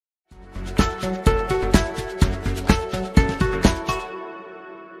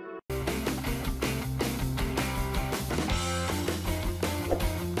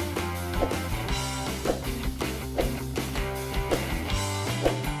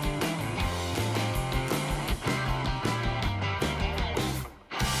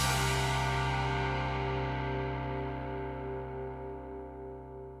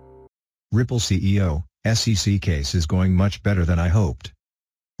Ripple CEO, SEC case is going much better than I hoped.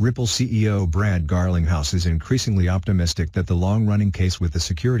 Ripple CEO Brad Garlinghouse is increasingly optimistic that the long-running case with the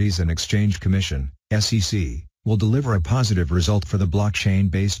Securities and Exchange Commission, SEC, will deliver a positive result for the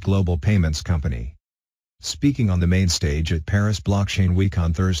blockchain-based global payments company. Speaking on the main stage at Paris Blockchain Week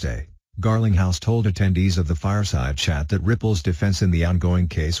on Thursday, Garlinghouse told attendees of the fireside chat that Ripple's defense in the ongoing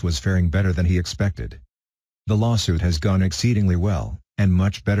case was faring better than he expected. The lawsuit has gone exceedingly well, and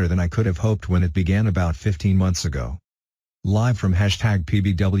much better than I could have hoped when it began about 15 months ago. Live from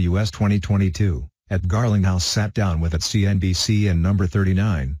 #PBWS 2022, at Garlinghouse sat down with at CNBC and number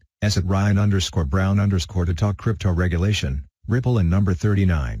 39, at Ryan_Brown_ to talk crypto regulation, Ripple and number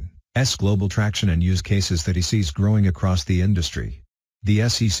 39, global traction and use cases that he sees growing across the industry. The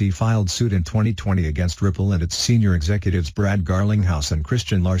SEC filed suit in 2020 against Ripple and its senior executives Brad Garlinghouse and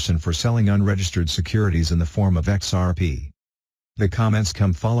Christian Larson for selling unregistered securities in the form of XRP. The comments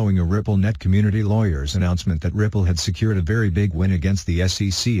come following a RippleNet community lawyer's announcement that Ripple had secured a very big win against the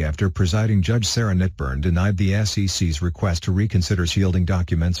SEC after presiding Judge Sarah Netburn denied the SEC's request to reconsider shielding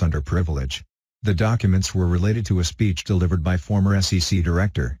documents under privilege. The documents were related to a speech delivered by former SEC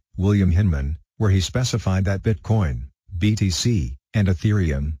Director, William Hinman, where he specified that Bitcoin, BTC, and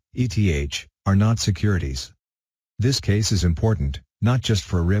Ethereum, ETH, are not securities. This case is important, not just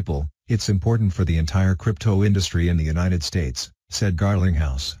for Ripple, it's important for the entire crypto industry in the United States, said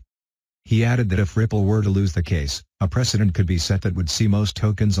Garlinghouse. He added that if Ripple were to lose the case, a precedent could be set that would see most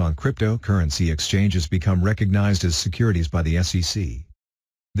tokens on cryptocurrency exchanges become recognized as securities by the SEC.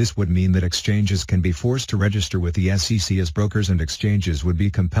 This would mean that exchanges can be forced to register with the SEC as brokers and exchanges would be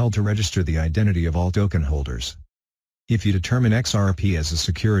compelled to register the identity of all token holders. If you determine XRP as a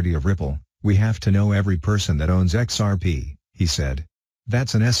security of Ripple, we have to know every person that owns XRP, he said.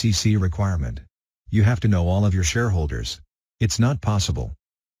 That's an SEC requirement. You have to know all of your shareholders. It's not possible.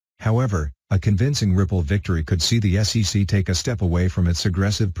 However, a convincing Ripple victory could see the SEC take a step away from its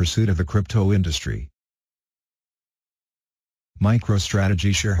aggressive pursuit of the crypto industry.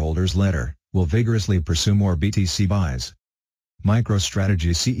 Microstrategy shareholders letter, will vigorously pursue more BTC buys.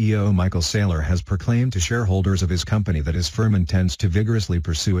 Microstrategy CEO Michael Saylor has proclaimed to shareholders of his company that his firm intends to vigorously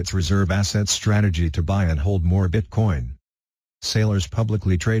pursue its reserve assets strategy to buy and hold more Bitcoin. Saylor's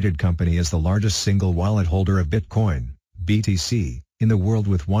publicly traded company is the largest single wallet holder of Bitcoin, BTC, in the world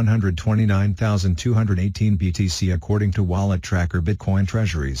with 129,218 BTC according to wallet tracker Bitcoin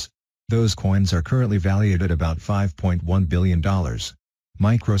Treasuries. Those coins are currently valued at about $5.1 billion.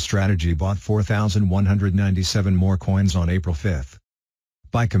 MicroStrategy bought 4,197 more coins on April 5.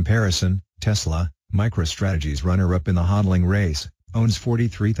 By comparison, Tesla, MicroStrategy's runner-up in the hodling race, owns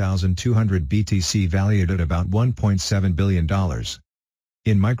 43,200 BTC valued at about $1.7 billion.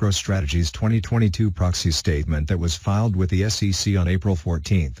 In MicroStrategy's 2022 proxy statement that was filed with the SEC on April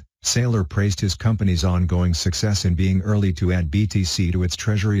 14, Saylor praised his company's ongoing success in being early to add BTC to its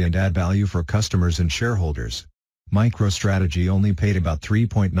treasury and add value for customers and shareholders. MicroStrategy only paid about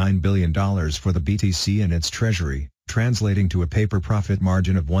 $3.9 billion for the BTC in its treasury, translating to a paper profit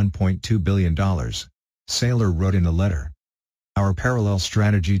margin of $1.2 billion. Saylor wrote in a letter. Our parallel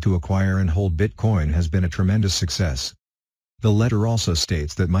strategy to acquire and hold Bitcoin has been a tremendous success. The letter also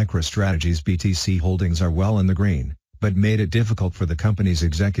states that MicroStrategy's BTC holdings are well in the green, but made it difficult for the company's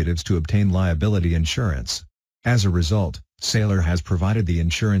executives to obtain liability insurance. As a result, Saylor has provided the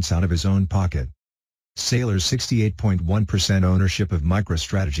insurance out of his own pocket. Saylor's 68.1% ownership of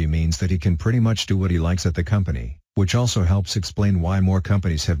MicroStrategy means that he can pretty much do what he likes at the company, which also helps explain why more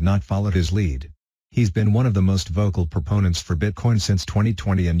companies have not followed his lead. He's been one of the most vocal proponents for Bitcoin since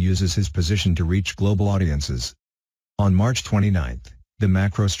 2020 and uses his position to reach global audiences. On March 29, the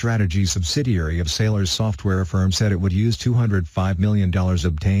MicroStrategy subsidiary of Saylor's software firm said it would use $205 million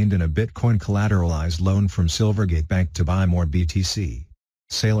obtained in a Bitcoin collateralized loan from Silvergate Bank to buy more BTC.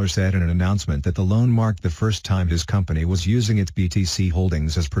 Saylor said in an announcement that the loan marked the first time his company was using its BTC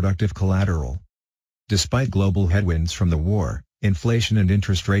holdings as productive collateral. Despite global headwinds from the war, inflation and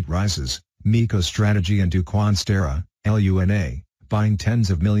interest rate rises, MicroStrategy and Duquan Luna, buying tens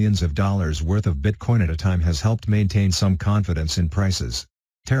of millions of dollars worth of Bitcoin at a time has helped maintain some confidence in prices.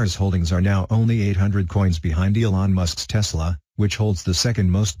 Terra's holdings are now only 800 coins behind Elon Musk's Tesla, which holds the second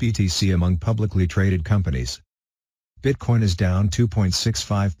most BTC among publicly traded companies. Bitcoin is down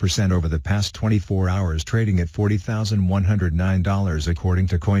 2.65% over the past 24 hours, trading at $40,109 according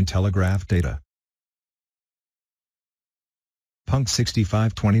to Cointelegraph data. Punk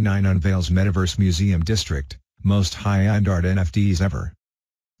 6529 unveils Metaverse Museum District, most high-end art NFTs ever.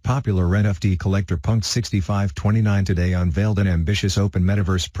 Popular NFT collector Punk 6529 today unveiled an ambitious open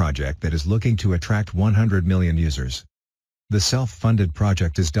metaverse project that is looking to attract 100 million users. The self-funded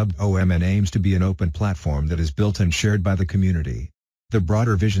project is dubbed OM and aims to be an open platform that is built and shared by the community. The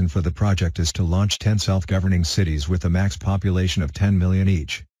broader vision for the project is to launch 10 self-governing cities with a max population of 10 million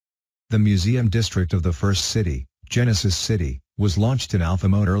each. The museum district of the first city, Genesis City, was launched in alpha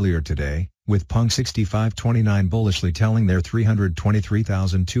mode earlier today, with Punk 6529 bullishly telling their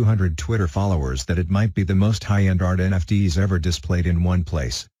 323,200 Twitter followers that it might be the most high-end art NFTs ever displayed in one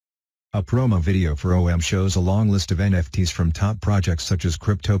place. A promo video for OM shows a long list of NFTs from top projects such as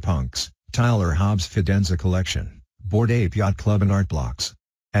CryptoPunks, Tyler Hobbs' Fidenza Collection, Bored Ape Yacht Club and Artblocks.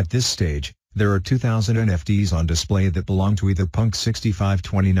 At this stage, there are 2,000 NFTs on display that belong to either Punk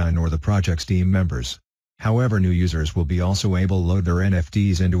 6529 or the project's team members. However, new users will be also able to load their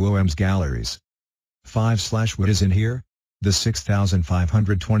NFTs into OM's galleries. 5/What is in here? The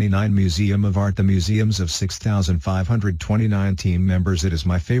 6,529 Museum of Art. The museums of 6,529 team members. It is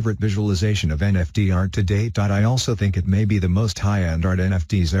my favorite visualization of NFT art to date. I also think it may be the most high-end art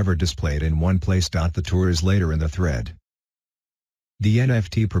NFTs ever displayed in one place. The tour is later in the thread. The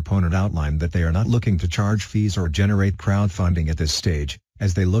NFT proponent outlined that they are not looking to charge fees or generate crowdfunding at this stage,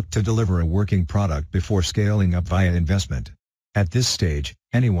 as they look to deliver a working product before scaling up via investment. At this stage,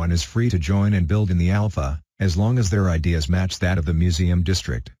 anyone is free to join and build in the alpha, as long as their ideas match that of the museum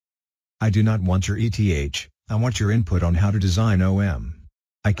district. I do not want your ETH, I want your input on how to design OM.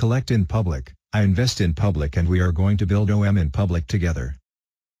 I collect in public, I invest in public, and we are going to build OM in public together.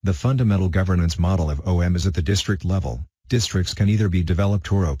 The fundamental governance model of OM is at the district level. Districts can either be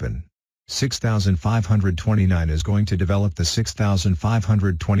developed or open. 6,529 is going to develop the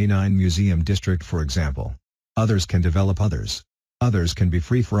 6,529 Museum District, for example. Others can develop others. Others can be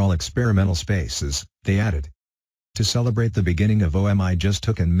free-for-all experimental spaces, they added. To celebrate the beginning of OM, I just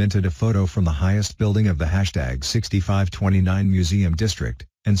took and minted a photo from the highest building of the hashtag 6529 Museum District,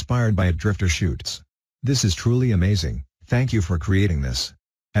 inspired by a drifter shoots. This is truly amazing, thank you for creating this.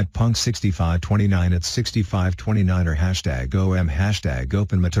 At Punk 6529 at 6529 or hashtag OM hashtag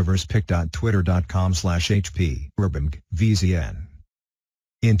openmetaversepic.twitter.com/HP VZN.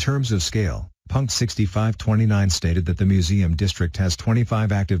 In terms of scale, Punk 6529 stated that the museum district has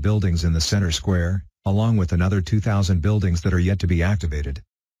 25 active buildings in the center square, along with another 2,000 buildings that are yet to be activated.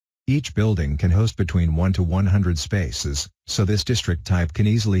 Each building can host between 1 to 100 spaces, so this district type can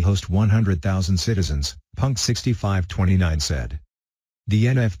easily host 100,000 citizens, Punk 6529 said. The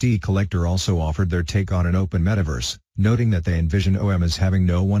NFT collector also offered their take on an open metaverse, noting that they envision OM as having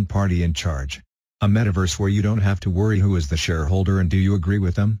no one party in charge. A metaverse where you don't have to worry who is the shareholder and do you agree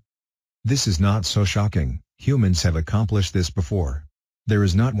with them? This is not so shocking, humans have accomplished this before. There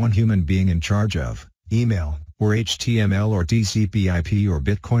is not one human being in charge of email, or HTML or TCP/IP or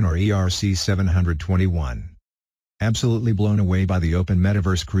Bitcoin or ERC-721. Absolutely blown away by the open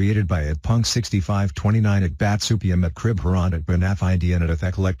metaverse created by at Punk 6529 at Batsupium at Crib Haran at Banafidn at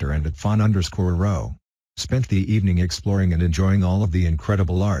The Collector and at Fawn_row. Spent the evening exploring and enjoying all of the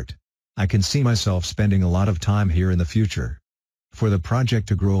incredible art. I can see myself spending a lot of time here in the future. For the project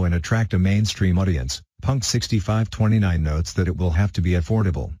to grow and attract a mainstream audience, Punk 6529 notes that it will have to be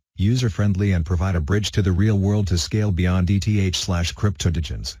affordable, user-friendly and provide a bridge to the real world to scale beyond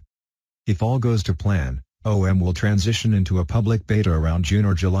ETH/cryptodigits. If all goes to plan, OM will transition into a public beta around June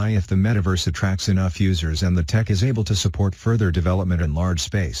or July if the metaverse attracts enough users and the tech is able to support further development in large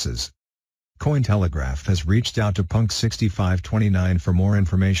spaces. Cointelegraph has reached out to Punk 6529 for more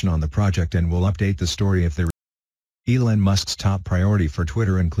information on the project and will update the story if there is. Elon Musk's top priority for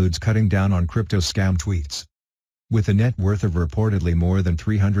Twitter includes cutting down on crypto scam tweets. With a net worth of reportedly more than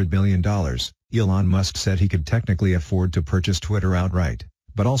 $300 billion, Elon Musk said he could technically afford to purchase Twitter outright,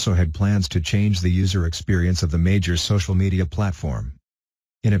 but also had plans to change the user experience of the major social media platform.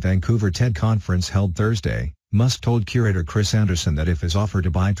 In a Vancouver TED conference held Thursday, Musk told curator Chris Anderson that if his offer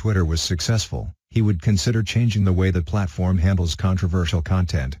to buy Twitter was successful, he would consider changing the way the platform handles controversial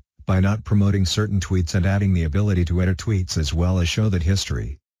content, by not promoting certain tweets and adding the ability to edit tweets as well as show that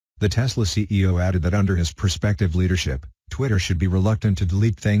history. The Tesla CEO added that under his prospective leadership, Twitter should be reluctant to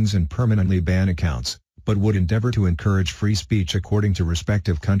delete things and permanently ban accounts, but would endeavor to encourage free speech according to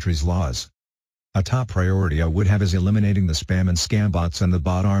respective countries' laws. A top priority I would have is eliminating the spam and scam bots and the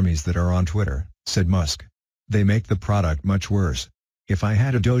bot armies that are on Twitter, said Musk. They make the product much worse. If I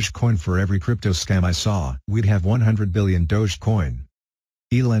had a Dogecoin for every crypto scam I saw, we'd have 100 billion Dogecoin.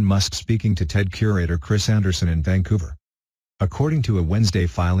 Elon Musk speaking to TED curator Chris Anderson in Vancouver. According to a Wednesday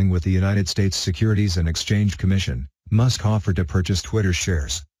filing with the United States Securities and Exchange Commission, Musk offered to purchase Twitter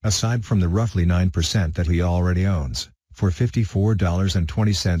shares, aside from the roughly 9% that he already owns, for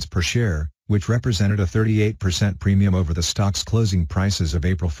 $54.20 per share, which represented a 38% premium over the stock's closing prices of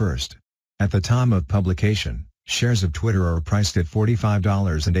April 1. At the time of publication, shares of Twitter are priced at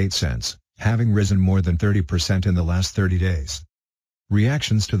 $45.08, having risen more than 30% in the last 30 days.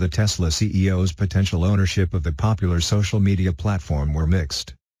 Reactions to the Tesla CEO's potential ownership of the popular social media platform were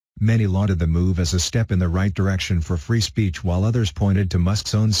mixed. Many lauded the move as a step in the right direction for free speech, while others pointed to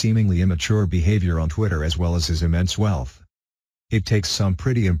Musk's own seemingly immature behavior on Twitter as well as his immense wealth. It takes some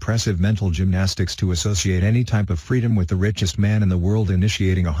pretty impressive mental gymnastics to associate any type of freedom with the richest man in the world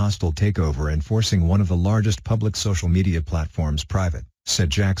initiating a hostile takeover and forcing one of the largest public social media platforms private, said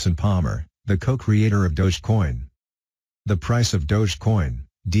Jackson Palmer, the co-creator of Dogecoin. The price of Dogecoin,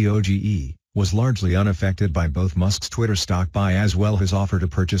 DOGE, was largely unaffected by both Musk's Twitter stock buy as well as his offer to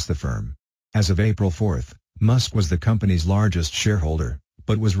purchase the firm. As of April 4, Musk was the company's largest shareholder,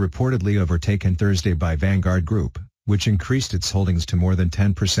 but was reportedly overtaken Thursday by Vanguard Group, which increased its holdings to more than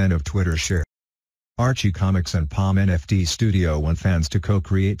 10% of Twitter's share. Archie Comics and Palm NFT Studio want fans to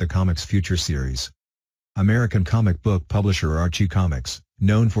co-create the comics future series. American comic book publisher Archie Comics,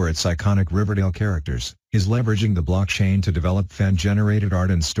 known for its iconic Riverdale characters, is leveraging the blockchain to develop fan-generated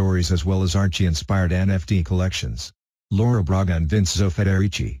art and stories as well as Archie-inspired NFT collections. Laura Braga and Vincenzo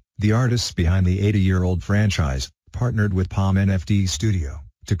Federici, the artists behind the 80-year-old franchise, partnered with Palm NFT Studio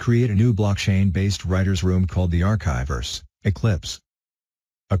to create a new blockchain-based writer's room called the Archiverse, Eclipse.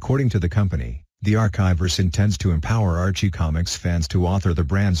 According to the company, the Archiverse intends to empower Archie Comics fans to author the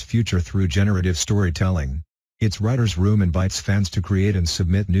brand's future through generative storytelling. Its writer's room invites fans to create and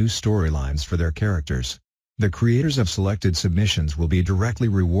submit new storylines for their characters. The creators of selected submissions will be directly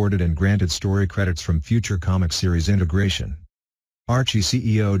rewarded and granted story credits from future comic series integration. Archie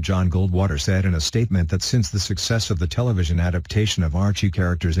CEO John Goldwater said in a statement that since the success of the television adaptation of Archie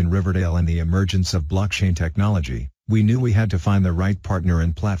characters in Riverdale and the emergence of blockchain technology, we knew we had to find the right partner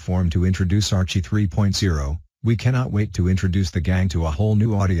and platform to introduce Archie 3.0. We cannot wait to introduce the gang to a whole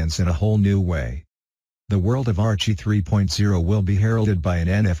new audience in a whole new way. The world of Archie 3.0 will be heralded by an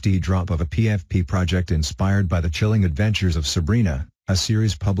NFT drop of a PFP project inspired by the chilling adventures of Sabrina, a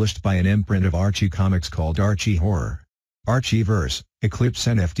series published by an imprint of Archie Comics called Archie Horror. Archieverse, Eclipse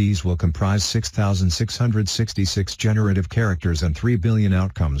NFTs will comprise 6,666 generative characters and 3 billion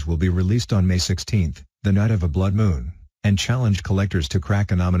outcomes will be released on May 16, the night of a blood moon, and challenge collectors to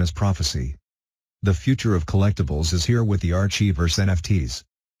crack an ominous prophecy. The future of collectibles is here with the Archieverse NFTs.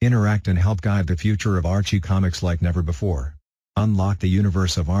 Interact and help guide the future of Archie Comics like never before. Unlock the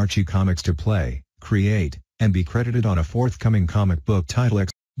universe of Archie Comics to play, create, and be credited on a forthcoming comic book title.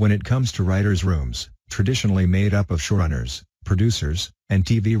 When it comes to writers' rooms, traditionally made up of showrunners, producers, and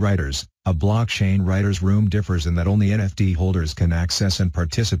TV writers, a blockchain writers' room differs in that only NFT holders can access and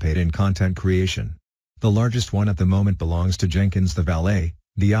participate in content creation. The largest one at the moment belongs to Jenkins the valet,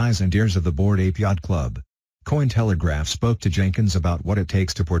 the eyes and ears of the Bored Ape Yacht Club. Cointelegraph spoke to Jenkins about what it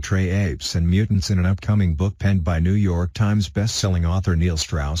takes to portray apes and mutants in an upcoming book penned by New York Times best-selling author Neil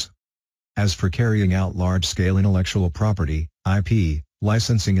Strauss. As for carrying out large-scale intellectual property, IP,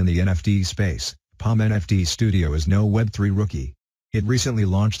 licensing in the NFT space, Palm NFT Studio is no Web3 rookie. It recently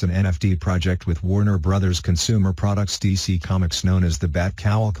launched an NFT project with Warner Bros. Consumer Products DC Comics known as the Bat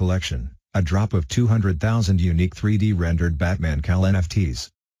Cowl Collection, a drop of 200,000 unique 3D rendered Batman Cowl NFTs.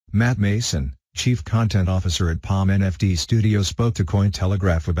 Matt Mason, Chief Content Officer at Palm NFT Studio, spoke to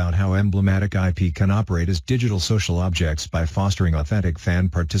Cointelegraph about how emblematic IP can operate as digital social objects by fostering authentic fan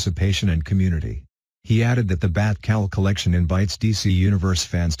participation and community. He added that the Bat Cowl collection invites DC Universe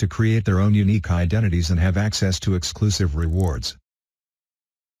fans to create their own unique identities and have access to exclusive rewards.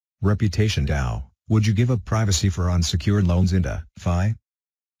 Reputation DAO, would you give up privacy for unsecured loans in DeFi?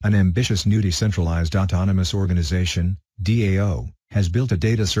 An ambitious new decentralized autonomous organization, DAO, has built a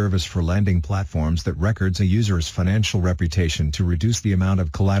data service for lending platforms that records a user's financial reputation to reduce the amount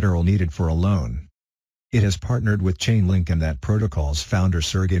of collateral needed for a loan. It has partnered with Chainlink and that protocol's founder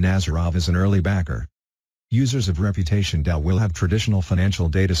Sergey Nazarov is an early backer. Users of Reputation DAO will have traditional financial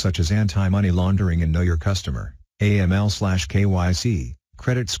data such as anti-money laundering and Know Your Customer, AML/KYC,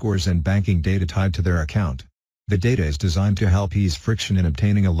 credit scores and banking data tied to their account. The data is designed to help ease friction in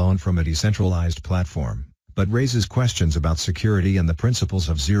obtaining a loan from a decentralized platform, but raises questions about security and the principles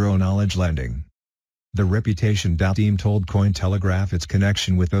of zero-knowledge lending. The Reputation team told Cointelegraph its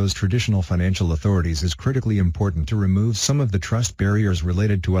connection with those traditional financial authorities is critically important to remove some of the trust barriers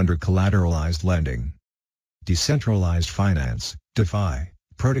related to under-collateralized lending. Decentralized finance, DeFi,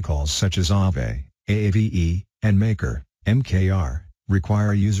 protocols such as Aave, AAVE, and Maker, MKR,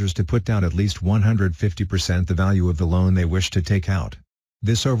 require users to put down at least 150% the value of the loan they wish to take out.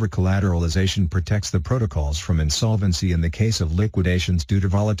 This over-collateralization protects the protocols from insolvency in the case of liquidations due to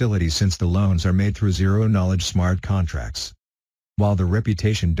volatility, since the loans are made through zero-knowledge smart contracts. While the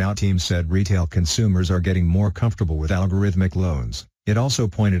Reputation team said retail consumers are getting more comfortable with algorithmic loans, it also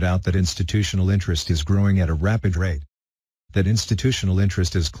pointed out that institutional interest is growing at a rapid rate. That institutional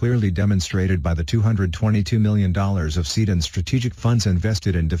interest is clearly demonstrated by the $222 million of seed and strategic funds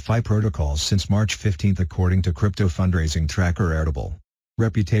invested in DeFi protocols since March 15, according to crypto fundraising tracker Airtable.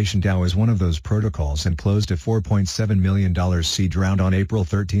 Reputation is one of those protocols and closed a $4.7 million seed round on April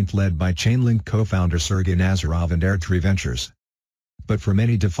 13, led by Chainlink co-founder Sergey Nazarov and Archie Ventures. But for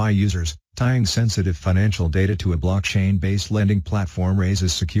many DeFi users, tying sensitive financial data to a blockchain-based lending platform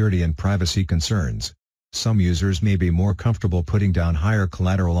raises security and privacy concerns. Some users may be more comfortable putting down higher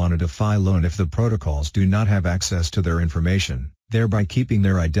collateral on a DeFi loan if the protocols do not have access to their information, thereby keeping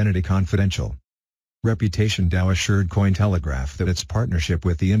their identity confidential. Reputation assured Cointelegraph that its partnership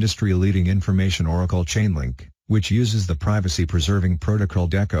with the industry-leading information oracle Chainlink, which uses the privacy-preserving protocol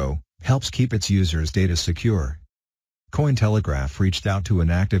DECO, helps keep its users' data secure. Cointelegraph reached out to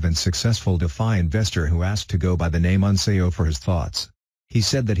an active and successful DeFi investor who asked to go by the name Unseo for his thoughts. He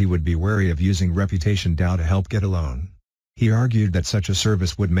said that he would be wary of using Reputation to help get a loan. He argued that such a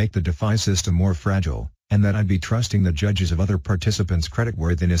service would make the DeFi system more fragile, and that I'd be trusting the judges of other participants'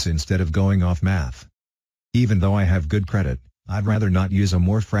 creditworthiness instead of going off math. Even though I have good credit, I'd rather not use a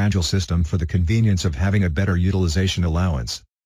more fragile system for the convenience of having a better utilization allowance.